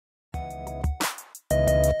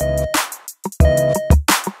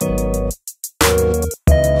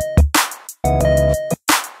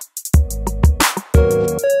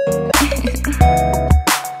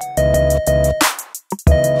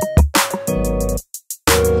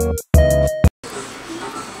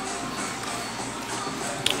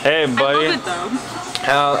Hey, buddy. I love it though.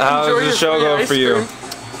 How does the show go for you?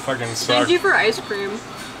 Fucking suck. Thank you for ice cream.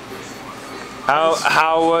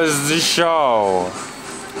 How was the show?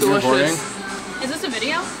 Delicious. Is this a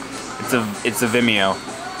video? It's a Vimeo.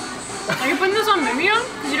 Are you putting this on Vimeo?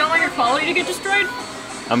 Because you don't want your quality to get destroyed?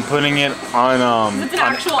 I'm putting it on It's an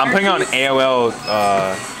actual I'm putting it on art piece? AOL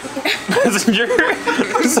Messenger,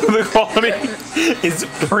 so the quality is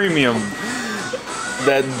premium.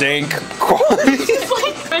 That dank quality. It's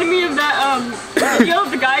like reminded me of that video of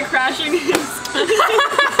the guy crashing his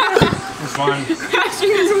crashing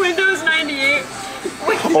his Windows 98.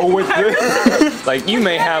 Oh, with this, like you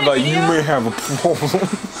may have a problem.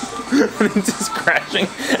 And it's just crashing,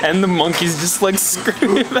 and the monkey's just like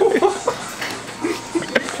screaming.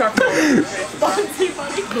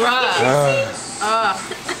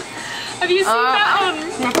 Have you seen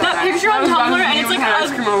that picture on Tumblr? And it's like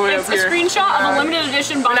it's a screenshot of a limited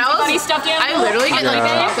edition Bonzi Bunny stuffed animal. I literally get like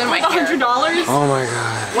stuff in my hair. $100. Oh my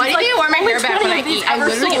god. Why do you wear my hair back when I eat? I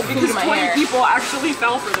literally get food in my hair. 20 people actually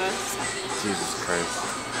fell for this. Jesus Christ.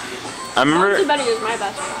 I remember. Bonzi Bunny is my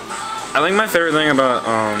best friend. I think my favorite thing about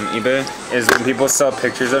eBay is when people sell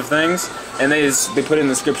pictures of things and they put in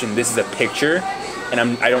the description, this is a picture, and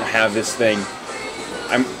I don't have this thing.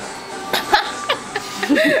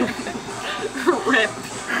 Rip.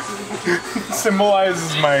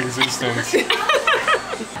 Symbolizes my existence.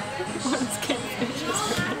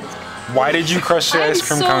 Why did you crush the ice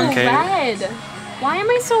cream cone, Kate? Red. Why am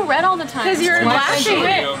I so red all the time? Because you're flashing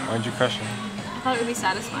it. Why'd you crush it? I thought it would be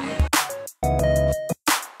satisfying.